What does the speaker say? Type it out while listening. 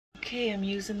Okay, I'm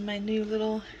using my new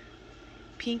little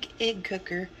pink egg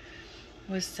cooker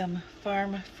with some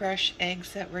farm fresh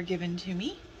eggs that were given to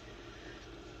me.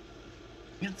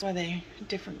 That's why they're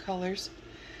different colors.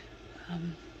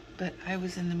 But I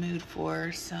was in the mood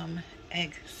for some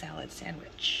egg salad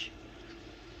sandwich.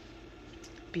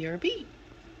 BRB.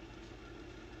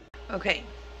 Okay,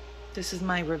 this is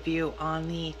my review on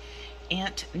the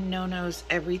Aunt Nono's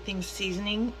Everything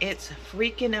Seasoning. It's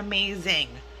freaking amazing.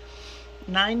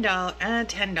 $10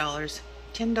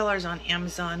 $10 on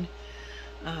Amazon,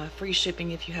 free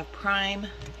shipping if you have Prime.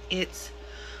 It's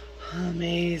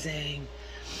amazing.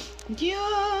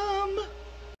 Yum.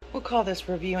 We'll call this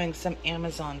reviewing some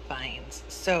Amazon finds.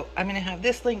 So I'm gonna have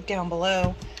this link down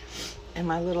below and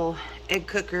my little egg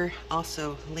cooker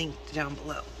also linked down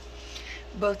below.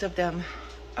 Both of them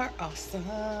are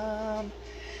awesome.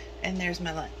 And there's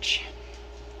my lunch,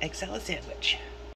 egg salad sandwich.